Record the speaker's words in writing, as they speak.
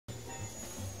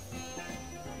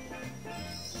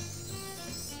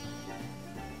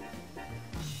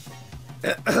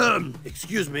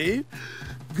Excuse me.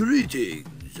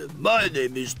 Greetings. My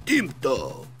name is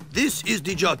Timto. This is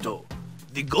Digiotto.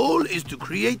 The goal is to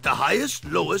create the highest,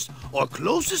 lowest, or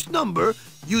closest number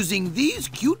using these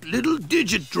cute little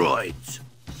digit droids.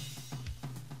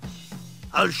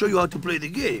 I'll show you how to play the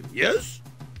game, yes?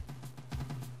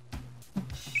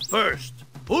 First,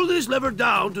 pull this lever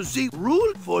down to see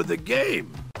rule for the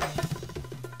game.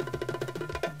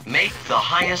 Make the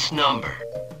highest number.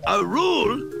 A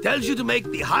rule tells you to make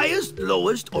the highest,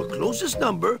 lowest, or closest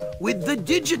number with the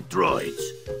digit droids.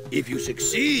 If you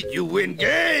succeed, you win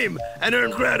game and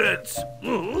earn credits.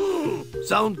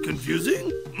 Sound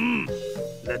confusing?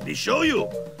 Let me show you.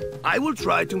 I will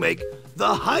try to make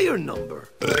the higher number.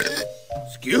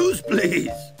 Excuse,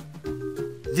 please.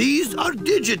 These are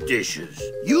digit dishes.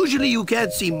 Usually you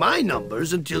can't see my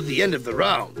numbers until the end of the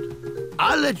round.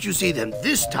 I'll let you see them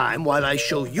this time while I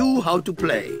show you how to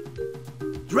play.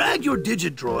 Drag your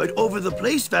digit droid over the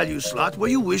place value slot where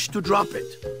you wish to drop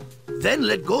it. Then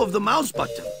let go of the mouse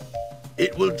button.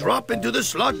 It will drop into the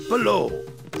slot below.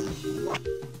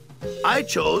 I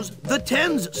chose the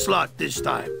tens slot this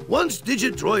time. Once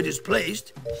digit droid is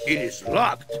placed, it is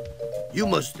locked. You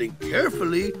must think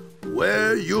carefully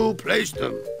where you place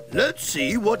them. Let's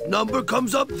see what number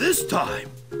comes up this time.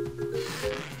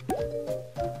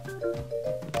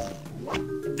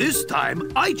 This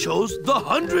time, I chose the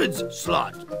hundreds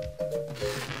slot.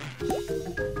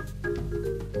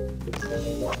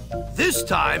 This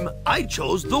time, I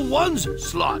chose the ones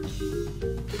slot.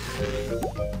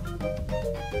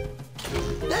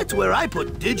 That's where I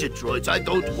put digit droids I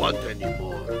don't want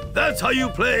anymore. That's how you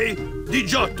play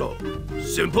Digiotto.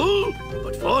 Simple,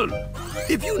 but fun.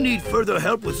 If you need further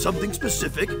help with something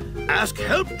specific, ask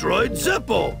Help Droid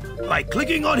Zeppo by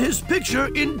clicking on his picture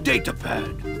in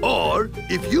Datapad. Or,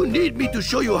 if you need me to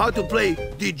show you how to play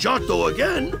Digiotto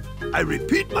again, I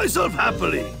repeat myself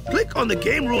happily. Click on the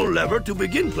game rule lever to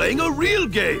begin playing a real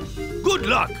game. Good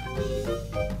luck!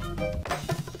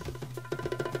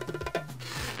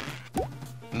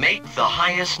 Make the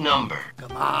highest number.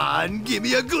 Come on, give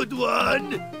me a good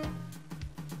one.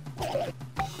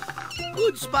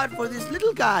 Good spot for this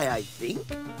little guy, I think.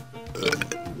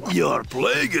 Your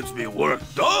play gets me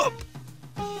worked up.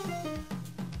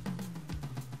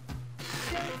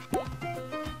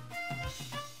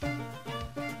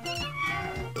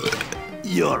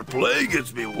 Your play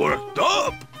gets me worked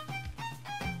up.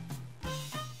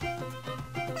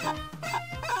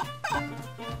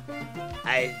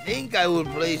 I think I will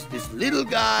place this little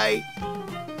guy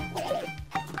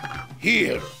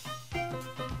here.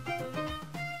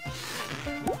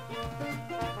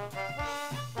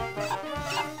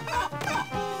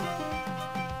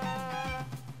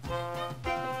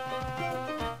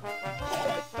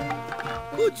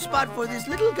 Good spot for this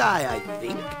little guy, I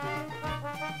think.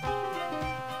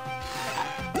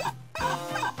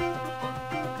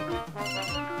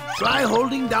 Try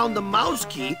holding down the mouse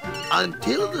key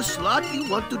until the slot you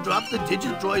want to drop the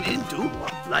digit droid into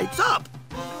lights up.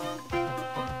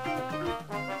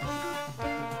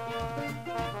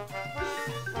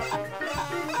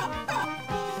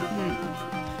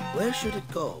 Where should it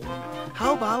go?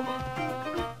 How about...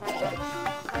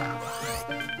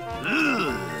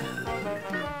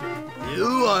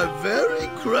 You are very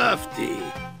crafty.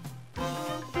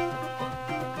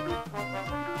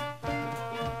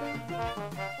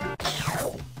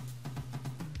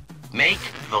 Make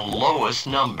the lowest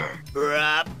number.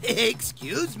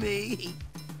 Excuse me.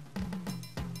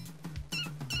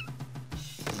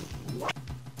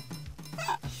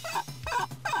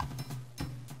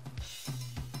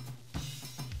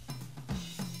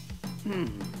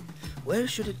 Where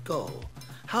should it go?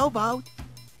 How about...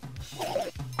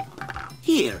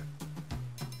 here.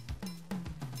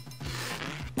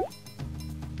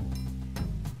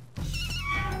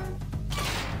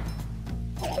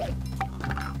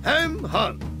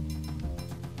 Hum.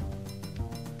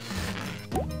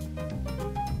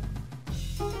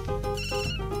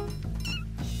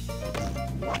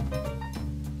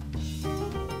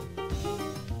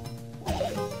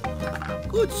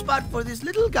 Good spot for this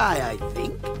little guy, I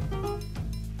think.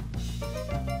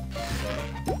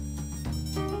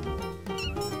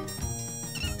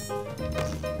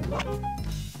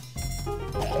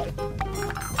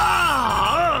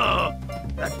 Ah!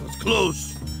 That was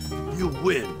close. You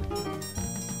win.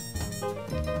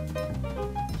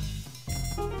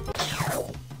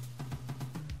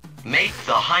 Make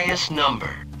the highest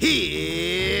number.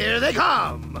 Here they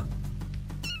come.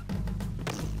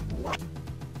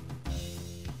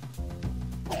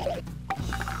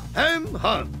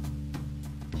 Hum.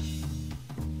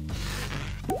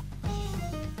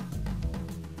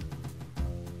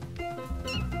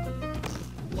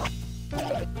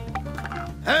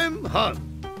 hung.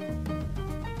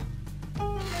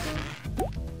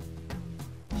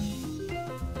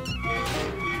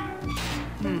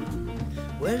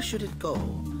 Where should it go?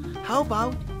 How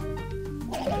about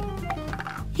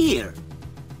here?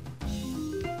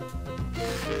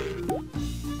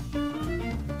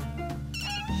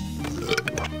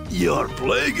 Your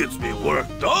play gets me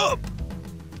worked up.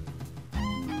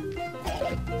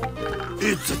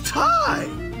 It's a tie.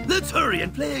 Let's hurry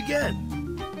and play again.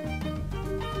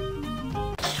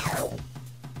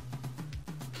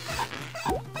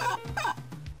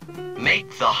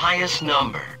 Make the highest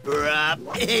number.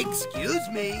 Excuse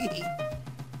me.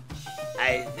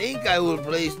 I think I will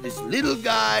place this little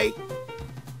guy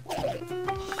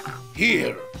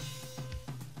here.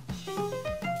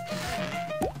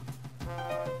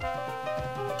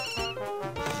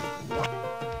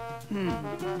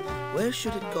 Where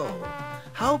should it go?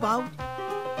 How about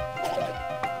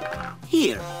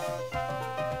here?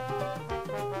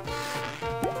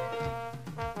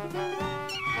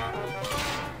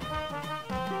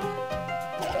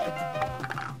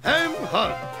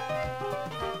 Hung.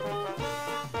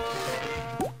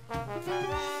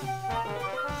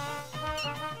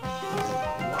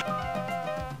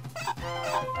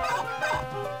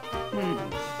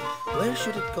 Where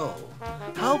should it go?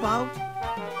 How about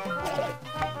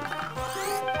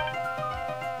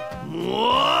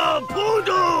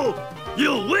Pudo!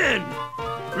 You win!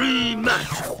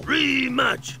 Rematch!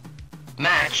 Rematch!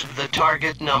 Match the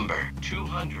target number.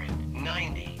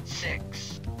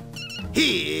 296.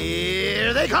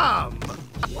 Here they come!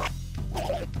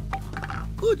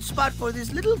 good spot for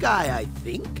this little guy, I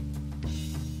think?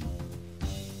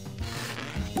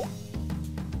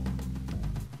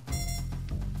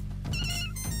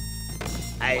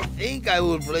 I think I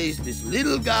will place this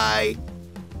little guy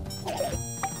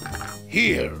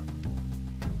here.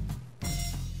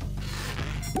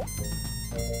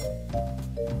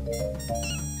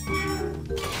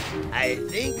 I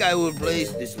think I will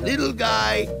place this little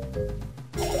guy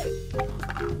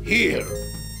here.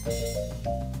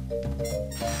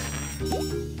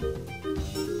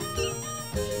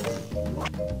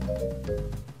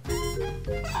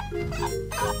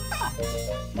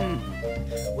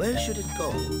 Where should it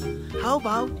go? How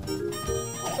about...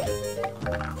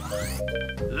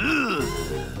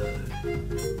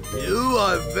 You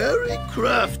are very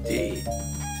crafty.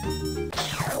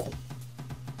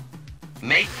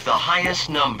 Make the highest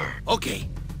number. Okay,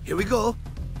 here we go.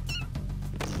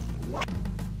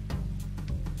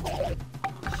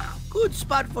 Good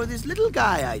spot for this little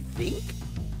guy, I think.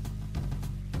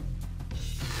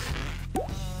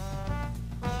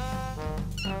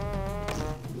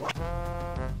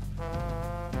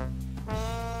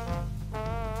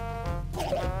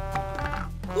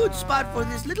 Good spot for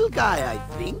this little guy, I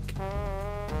think.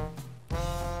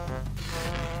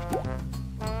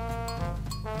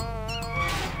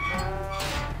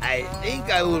 I think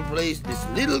I will place this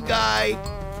little guy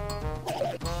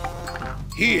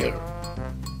here.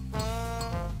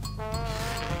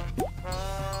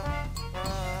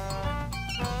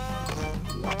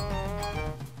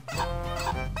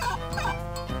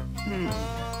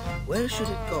 Where should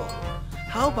it go?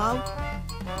 How about...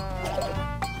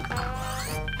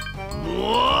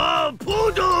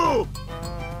 Poodoo!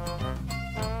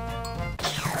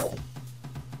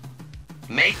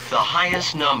 Make the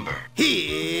highest number.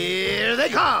 Here they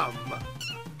come!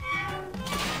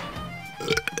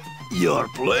 Your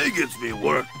play gets me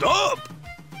worked up!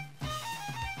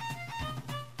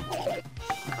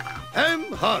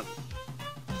 Hung.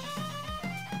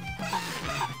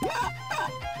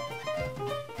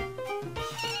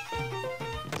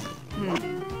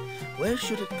 Where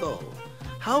should it go?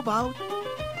 How about...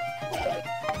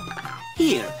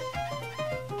 here?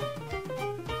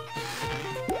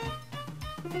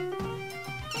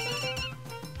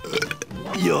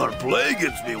 Your play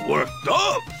gets me worked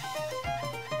up!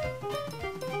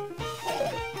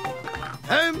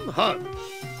 Hung.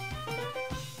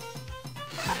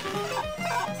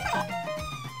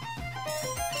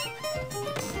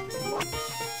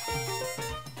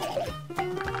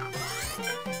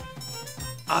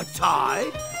 A tie?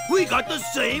 We got the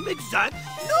same exact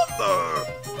number!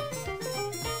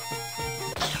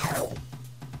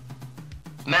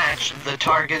 Match the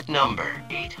target number.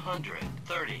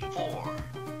 834.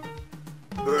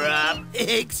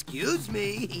 Excuse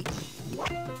me.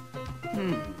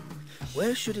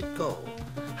 Where should it go?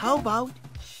 How about...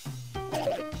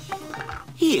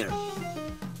 here?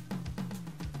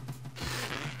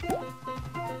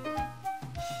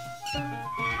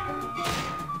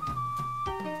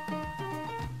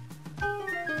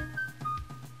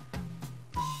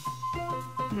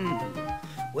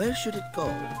 Where should it go?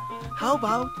 How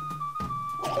about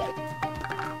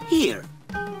here?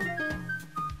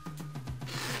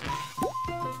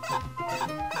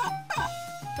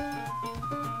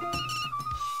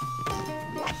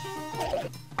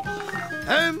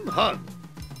 Ham hunt.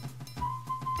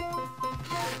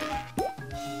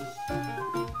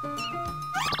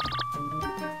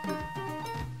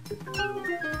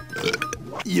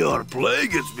 Your play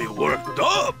gets me worked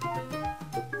up.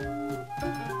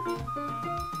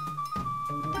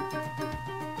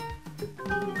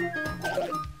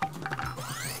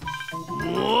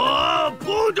 Whoa,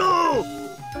 Poodle!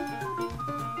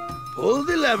 Pull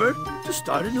the lever to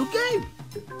start a new game.